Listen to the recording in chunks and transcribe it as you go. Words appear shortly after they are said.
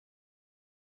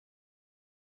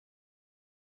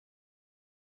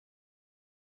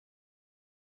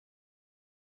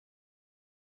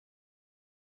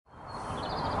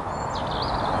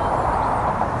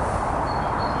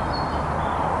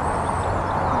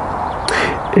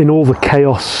In all the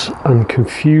chaos and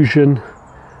confusion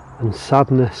and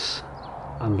sadness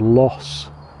and loss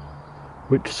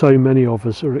which so many of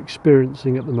us are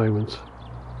experiencing at the moment,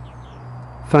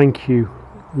 thank you,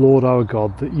 Lord our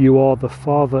God, that you are the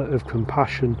Father of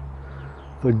compassion,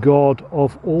 the God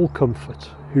of all comfort,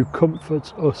 who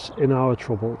comforts us in our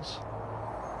troubles.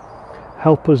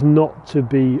 Help us not to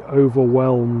be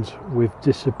overwhelmed with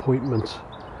disappointment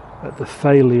at the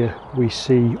failure we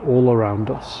see all around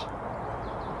us,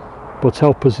 but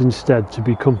help us instead to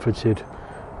be comforted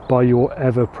by your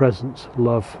ever-present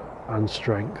love and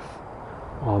strength.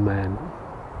 Amen.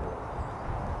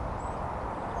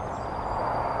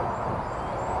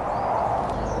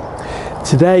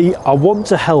 Today, I want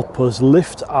to help us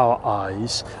lift our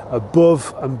eyes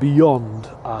above and beyond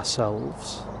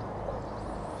ourselves.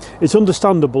 It's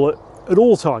understandable at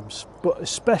all times, but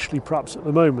especially perhaps at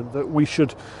the moment, that we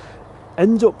should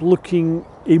end up looking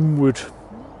inward,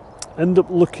 end up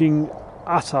looking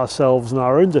at ourselves and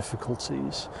our own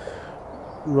difficulties,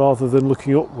 rather than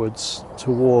looking upwards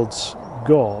towards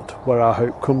God, where our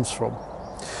hope comes from.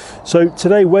 So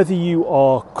today, whether you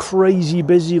are crazy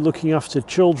busy looking after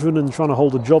children and trying to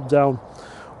hold a job down,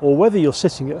 or whether you're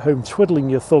sitting at home twiddling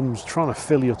your thumbs trying to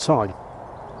fill your time,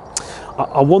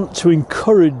 I want to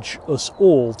encourage us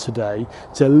all today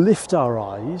to lift our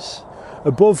eyes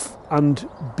above and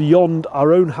beyond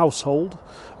our own household,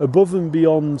 above and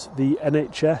beyond the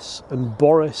NHS and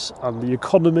Boris and the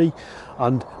economy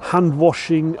and hand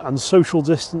washing and social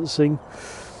distancing,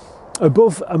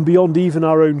 above and beyond even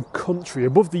our own country,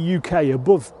 above the UK,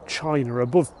 above China,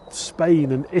 above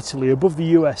Spain and Italy, above the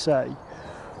USA,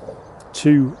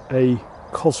 to a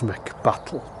cosmic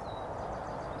battle.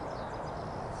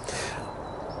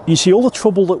 You see, all the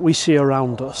trouble that we see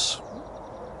around us,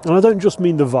 and I don't just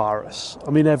mean the virus,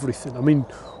 I mean everything. I mean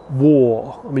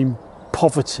war, I mean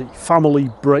poverty,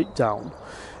 family breakdown,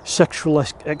 sexual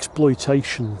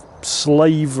exploitation,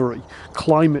 slavery,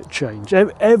 climate change,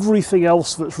 everything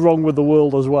else that's wrong with the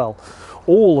world as well.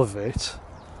 All of it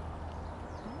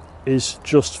is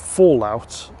just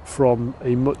fallout from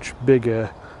a much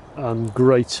bigger and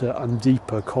greater and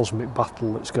deeper cosmic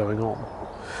battle that's going on.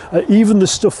 Even the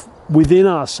stuff within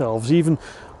ourselves, even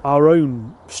our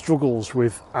own struggles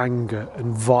with anger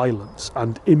and violence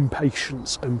and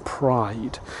impatience and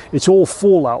pride, it's all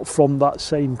fallout from that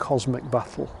same cosmic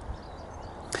battle.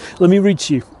 Let me read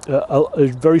to you a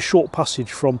very short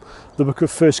passage from the book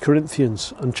of 1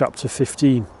 Corinthians and chapter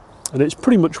 15, and it's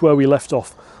pretty much where we left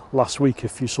off last week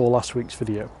if you saw last week's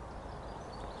video.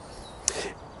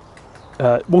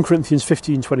 1 Corinthians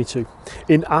 15:22.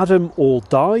 In Adam all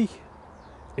die,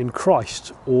 in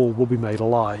Christ all will be made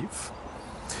alive.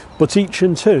 But each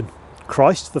in turn,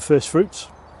 Christ the first fruits,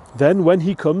 then when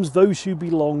he comes, those who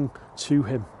belong to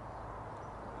him.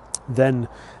 Then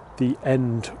the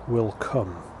end will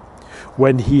come,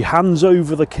 when he hands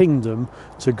over the kingdom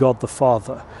to God the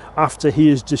Father, after he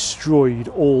has destroyed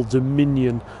all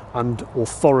dominion and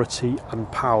authority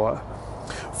and power.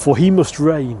 For he must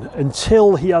reign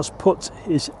until he has put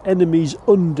his enemies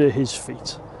under his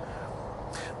feet.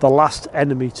 The last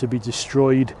enemy to be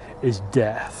destroyed is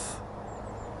death.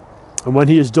 And when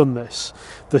he has done this,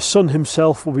 the Son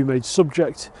himself will be made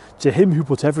subject to him who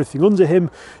put everything under him,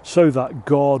 so that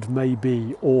God may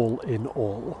be all in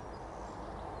all.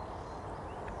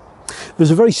 There's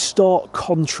a very stark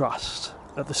contrast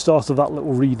at the start of that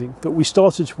little reading that we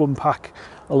started to unpack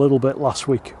a little bit last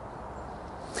week.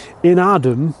 In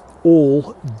Adam,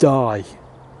 all die.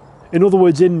 In other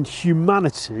words, in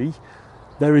humanity,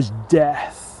 there is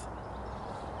death.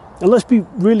 And let's be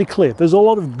really clear, there's a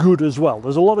lot of good as well.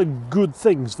 There's a lot of good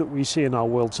things that we see in our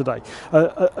world today.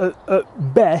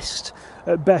 At best,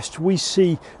 we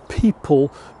see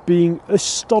people being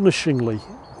astonishingly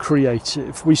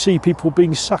creative. We see people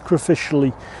being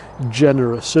sacrificially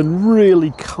generous and really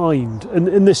kind. And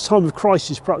in this time of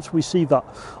crisis, perhaps we see that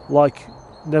like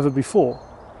never before.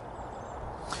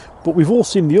 But we've all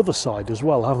seen the other side as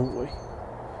well, haven't we?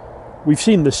 We've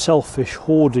seen the selfish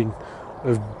hoarding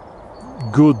of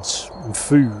goods and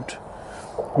food.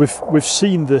 We've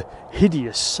seen the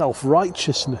hideous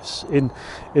self-righteousness in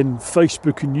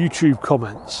Facebook and YouTube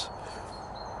comments.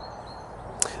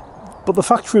 But the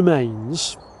fact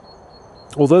remains,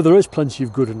 although there is plenty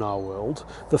of good in our world,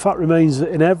 the fact remains that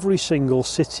in every single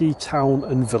city, town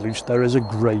and village there is a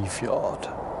graveyard.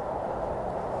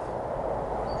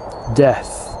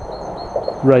 Death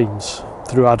reigns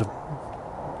through Adam.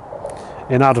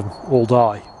 In Adam all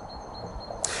die.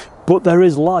 But there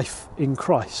is life in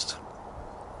Christ.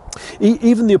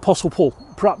 Even the Apostle Paul,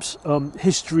 perhaps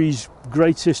history's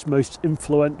greatest, most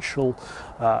influential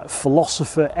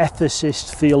philosopher,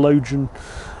 ethicist, theologian,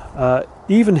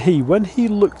 even he, when he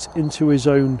looked into his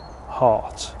own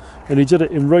heart, and he did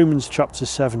it in Romans chapter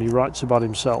 7, he writes about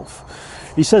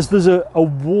himself. He says, there's a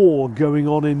war going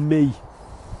on in me.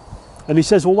 And he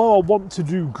says, although I want to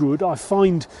do good, I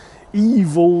find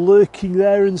evil lurking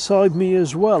there inside me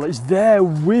as well. It's there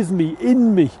with me,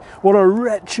 in me. What a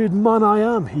wretched man I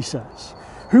am, he says.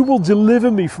 Who will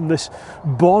deliver me from this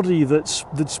body that's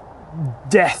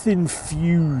death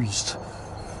infused?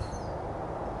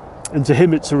 And to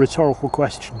him it's a rhetorical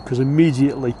question, because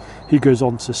immediately he goes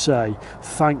on to say,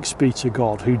 thanks be to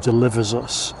God who delivers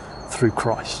us through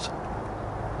Christ.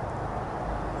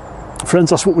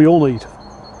 Friends, that's what we all need.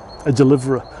 A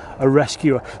deliverer, a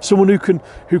rescuer, someone who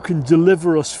can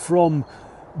deliver us from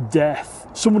death,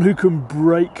 someone who can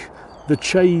break the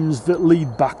chains that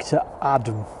lead back to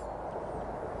Adam,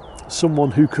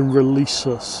 someone who can release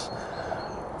us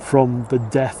from the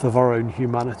death of our own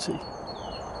humanity.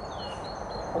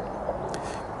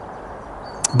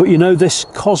 But you know, this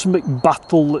cosmic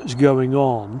battle that's going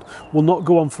on will not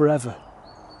go on forever.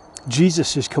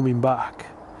 Jesus is coming back.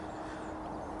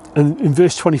 And in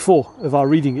verse 24 of our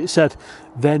reading, it said,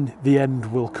 then the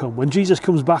end will come. When Jesus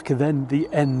comes back, then the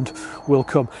end will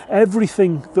come.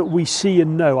 Everything that we see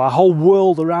and know, our whole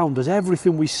world around us,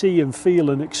 everything we see and feel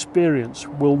and experience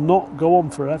will not go on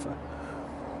forever.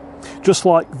 Just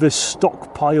like this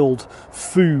stockpiled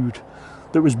food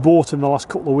that was bought in the last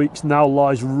couple of weeks now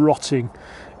lies rotting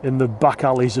in the back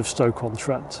alleys of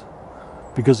Stoke-on-Trent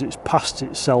because it's past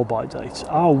its sell-by date.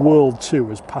 Our world too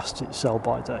has passed its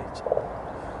sell-by date.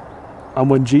 And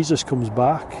when Jesus comes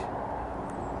back,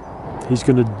 he's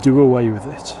going to do away with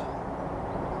it.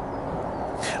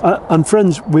 And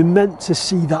friends, we're meant to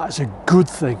see that as a good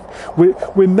thing.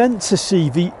 We're meant to see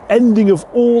the ending of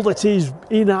all that is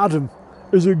in Adam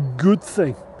as a good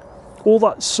thing. All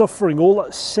that suffering, all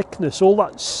that sickness, all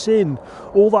that sin,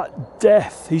 all that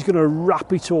death, he's going to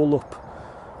wrap it all up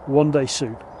one day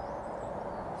soon.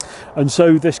 And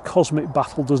so this cosmic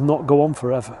battle does not go on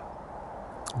forever.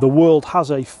 The world has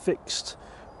a fixed,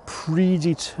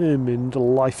 predetermined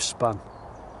lifespan.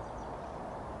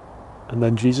 And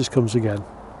then Jesus comes again,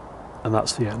 and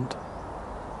that's the end.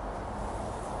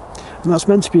 And that's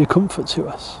meant to be a comfort to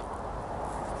us.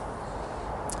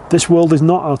 This world is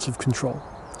not out of control.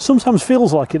 Sometimes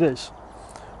feels like it is,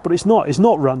 but it's not. It's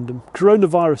not random.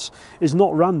 Coronavirus is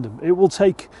not random. It will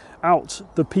take out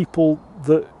the people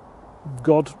that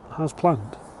God has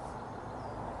planned.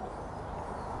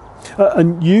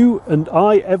 And you and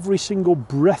I, every single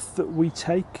breath that we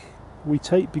take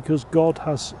because God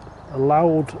has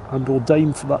allowed and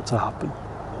ordained for that to happen.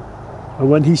 And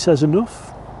when he says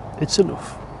enough, it's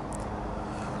enough.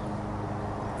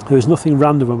 There is nothing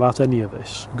random about any of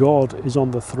this. God is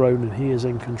on the throne and he is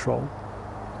in control.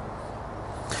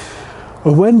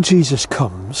 And when Jesus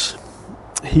comes,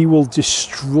 he will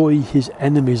destroy his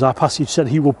enemies. Our passage said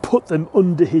he will put them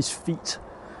under his feet.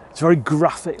 It's very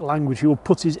graphic language. He will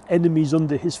put his enemies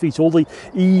under his feet. All the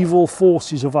evil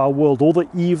forces of our world, all the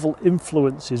evil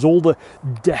influences, all the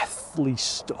deathly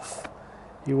stuff,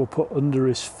 he will put under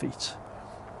his feet.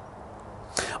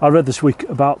 I read this week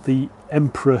about the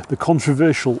emperor, the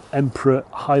controversial Emperor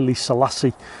Haile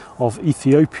Selassie of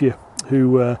Ethiopia,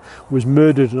 who was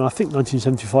murdered in, I think,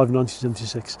 1975,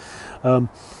 1976.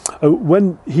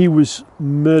 When he was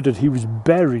murdered, he was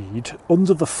buried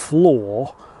under the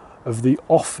floor of the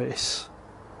office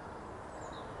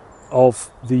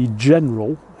of the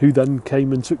general who then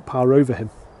came and took power over him,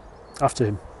 after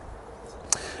him.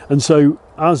 And so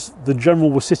as the general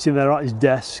was sitting there at his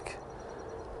desk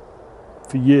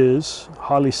for years,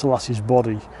 Haile Selassie's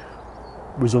body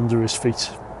was under his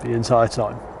feet the entire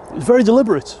time. It was very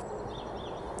deliberate.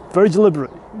 Very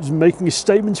deliberate. He was making a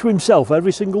statement to himself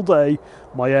every single day,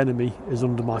 my enemy is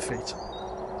under my feet.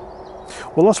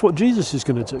 Well, that's what Jesus is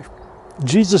going to do.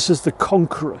 Jesus is the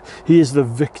conqueror. He is the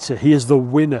victor. He is the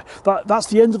winner. That's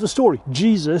the end of the story.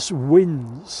 Jesus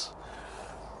wins.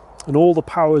 And all the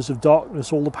powers of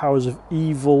darkness, all the powers of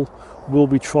evil will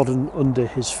be trodden under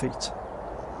his feet.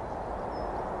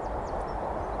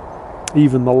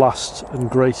 Even the last and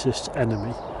greatest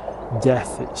enemy,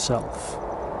 death itself.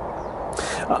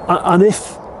 And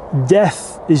if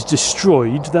death is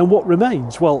destroyed, then what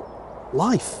remains? Well,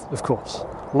 life, of course.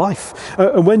 Life.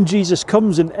 And when Jesus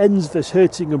comes and ends this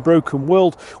hurting and broken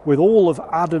world with all of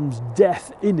Adam's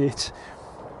death in it,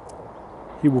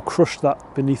 he will crush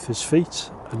that beneath his feet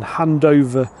and hand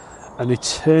over an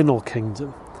eternal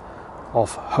kingdom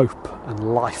of hope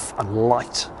and life and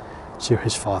light to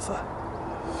his Father.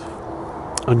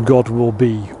 And God will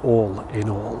be all in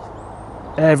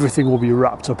all. Everything will be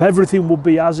wrapped up. Everything will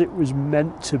be as it was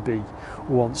meant to be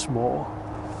once more.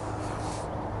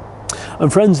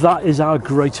 And friends, that is our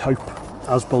great hope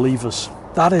as believers.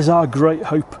 That is our great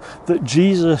hope, that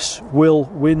Jesus will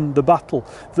win the battle,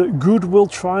 that good will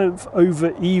triumph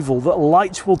over evil, that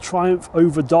light will triumph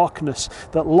over darkness,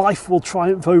 that life will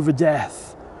triumph over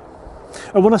death.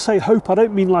 And when I say hope, I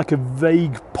don't mean like a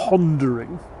vague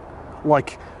pondering,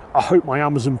 like I hope my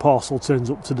Amazon parcel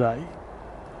turns up today.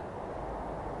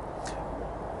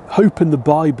 Hope in the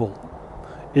Bible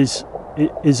is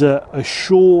a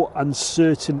sure and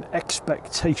certain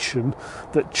expectation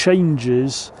that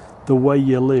changes the way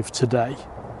you live today,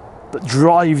 that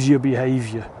drives your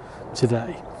behaviour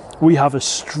today. We have a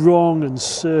strong and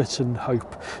certain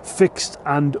hope, fixed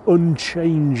and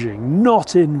unchanging,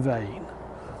 not in vain.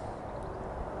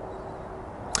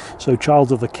 So,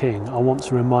 child of the King, I want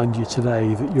to remind you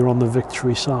today that you're on the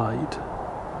victory side.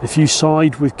 If you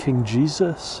side with King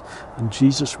Jesus and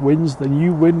Jesus wins, then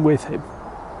you win with him.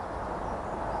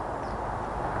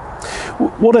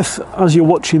 What if, as you're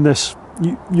watching this,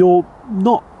 you're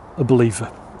not a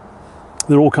believer?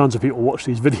 There are all kinds of people who watch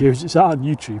these videos. It's out on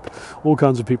YouTube. All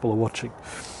kinds of people are watching.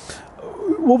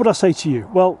 What would I say to you?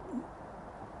 Well,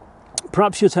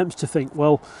 perhaps you're tempted to think,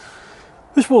 well,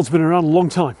 this world's been around a long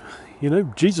time. You know,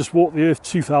 Jesus walked the earth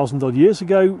 2,000 odd years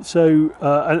ago. So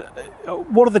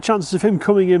what are the chances of him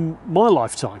coming in my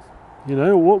lifetime? You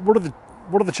know, what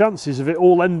are the chances of it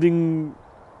all ending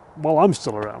while I'm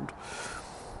still around?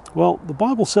 Well, the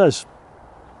Bible says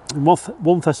in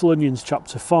 1 Thessalonians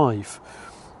chapter 5,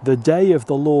 the day of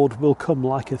the Lord will come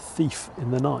like a thief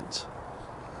in the night.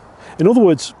 In other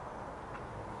words,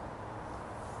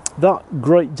 that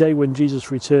great day when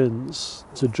Jesus returns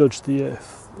to judge the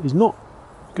earth is not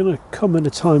going to come in a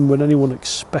time when anyone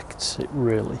expects it,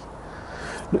 really.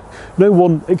 No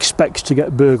one expects to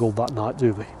get burgled that night,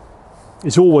 do they?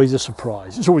 It's always a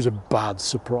surprise. It's always a bad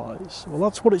surprise. Well,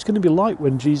 that's what it's going to be like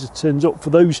when Jesus turns up,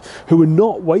 for those who are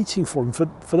not waiting for him, for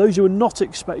those who are not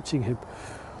expecting him.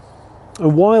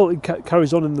 And while it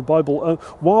carries on in the Bible,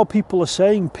 while people are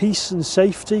saying peace and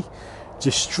safety,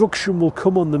 destruction will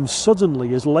come on them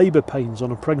suddenly as labour pains on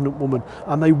a pregnant woman,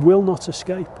 and they will not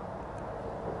escape.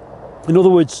 In other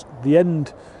words, the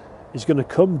end is going to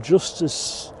come just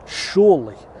as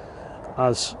surely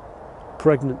as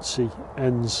pregnancy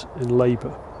ends in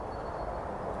labour.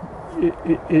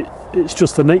 It's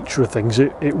just the nature of things.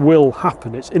 It will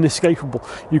happen. It's inescapable.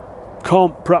 You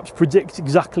can't perhaps predict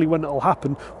exactly when it'll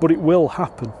happen, but it will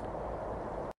happen.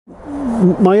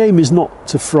 My aim is not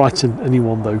to frighten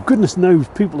anyone, though. Goodness knows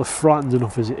people are frightened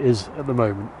enough as it is at the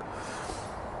moment.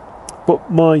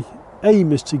 But my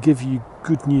aim is to give you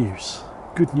good news.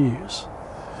 Good news.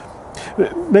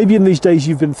 Maybe in these days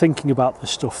you've been thinking about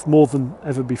this stuff more than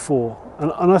ever before,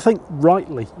 and I think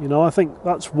rightly. You know, I think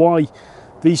that's why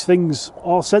these things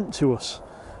are sent to us,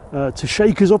 to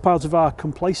shake us up out of our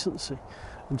complacency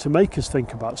and to make us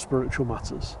think about spiritual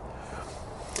matters.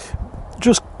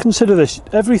 Just consider this: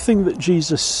 everything that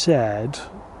Jesus said,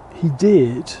 he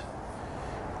did.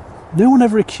 No one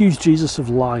ever accused Jesus of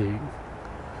lying.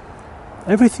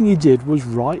 Everything he did was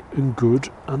right and good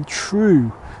and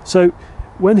true. So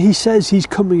when he says he's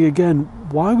coming again,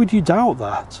 why would you doubt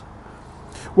that?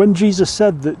 When Jesus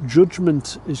said that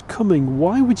judgment is coming,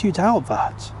 why would you doubt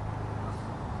that?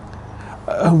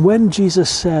 And when Jesus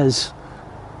says,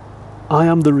 I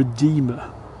am the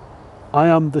Redeemer, I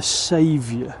am the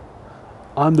Saviour,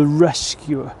 I'm the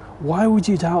Rescuer, why would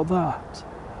you doubt that?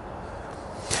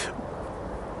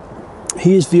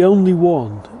 He is the only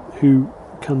one who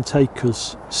can take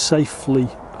us safely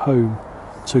home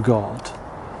to God.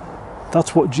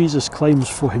 That's what Jesus claims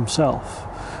for himself.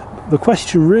 The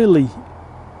question really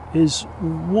is,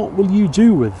 what will you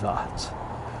do with that?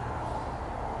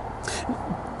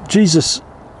 Jesus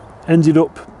ended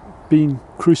up being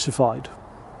crucified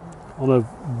on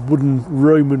a wooden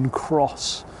Roman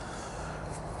cross.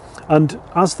 And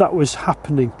as that was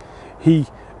happening, he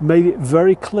made it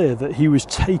very clear that he was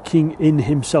taking in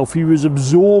himself, he was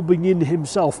absorbing in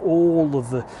himself all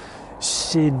of the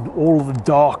sin, all of the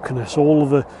darkness, all of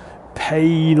the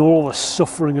pain, all the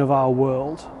suffering of our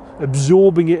world,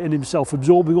 absorbing it in himself,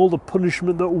 absorbing all the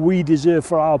punishment that we deserve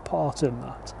for our part in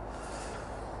that.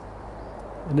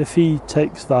 And if he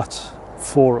takes that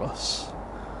for us,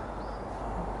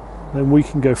 then we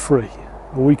can go free,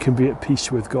 and we can be at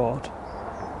peace with God.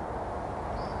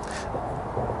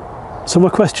 So my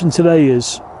question today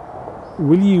is,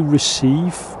 will you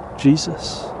receive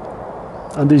Jesus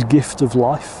and his gift of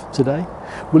life today?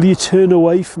 Will you turn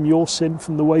away from your sin,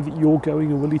 from the way that you're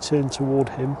going, and will you turn toward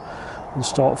him and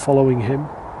start following him?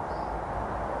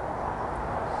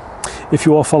 If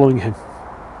you are following him,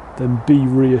 then be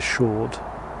reassured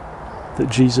that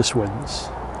Jesus wins,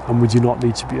 and we do not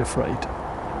need to be afraid.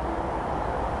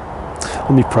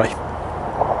 Let me pray.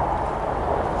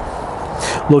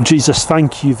 Lord Jesus,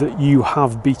 thank you that you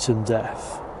have beaten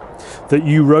death, that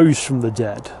you rose from the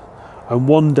dead, and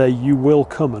one day you will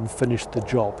come and finish the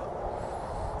job.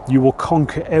 You will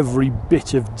conquer every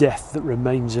bit of death that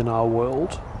remains in our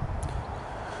world.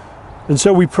 And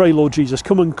so we pray, Lord Jesus,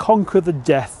 come and conquer the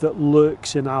death that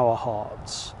lurks in our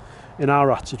hearts, in our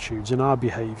attitudes, in our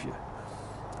behaviour,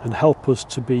 and help us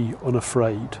to be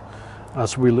unafraid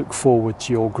as we look forward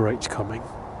to your great coming.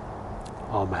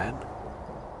 Amen.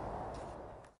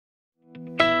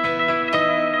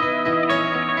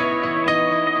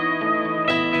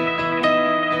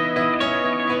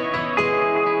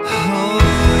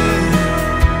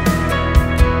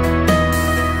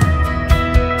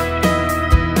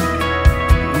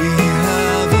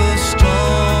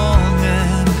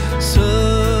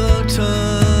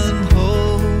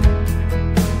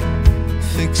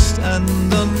 And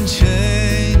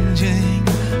unchanging,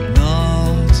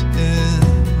 not in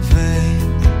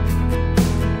vain.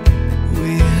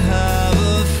 We have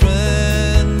a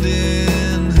friend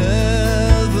in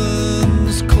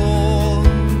heaven's court.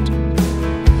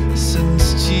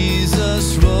 Since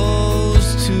Jesus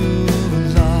rose to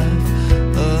life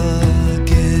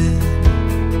again,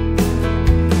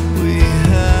 we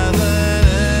have an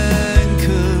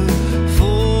anchor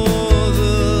for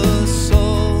the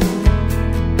soul.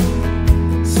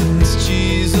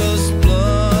 Jesus'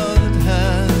 blood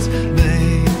has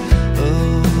made a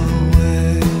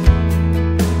way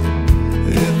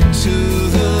into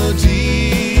the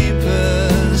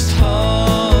deepest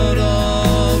heart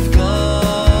of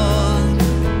God,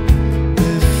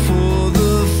 before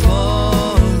the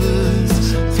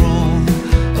Father's throne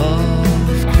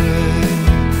of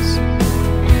grace.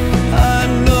 I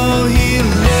know He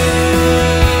lives.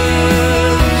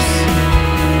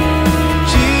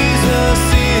 Jesus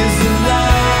is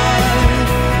alive,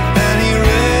 and He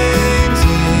reigns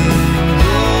in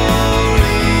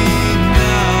glory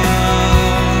now.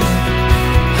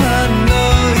 I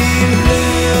know He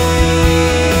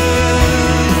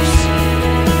lives,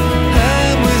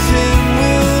 and with Him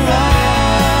we'll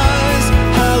rise.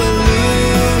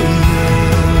 Hallelujah,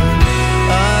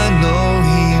 I know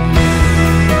He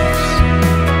lives.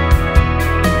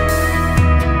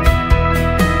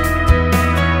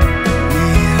 We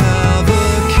have a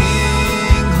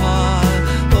King high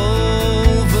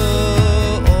over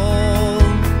all,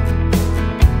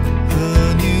 the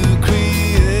new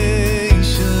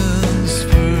creation's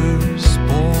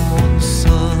firstborn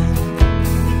Son.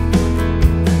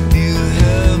 New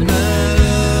heaven and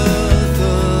earth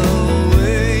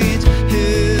await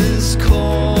His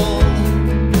call.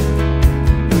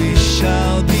 We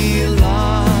shall be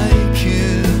like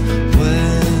Him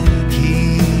when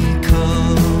He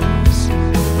comes.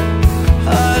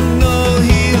 I know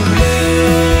He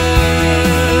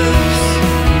lives.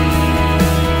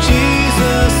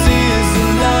 Jesus is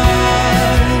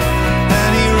alive,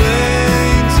 and He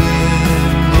reigns in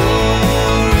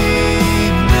glory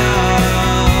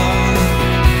now.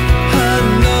 I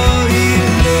know He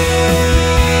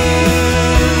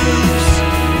lives,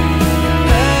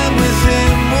 and with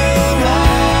Him we'll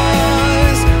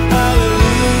rise.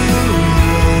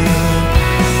 Hallelujah,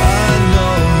 I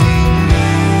know He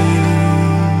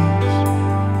lives.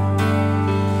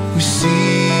 We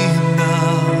see Him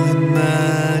now in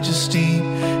majesty,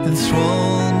 enthroned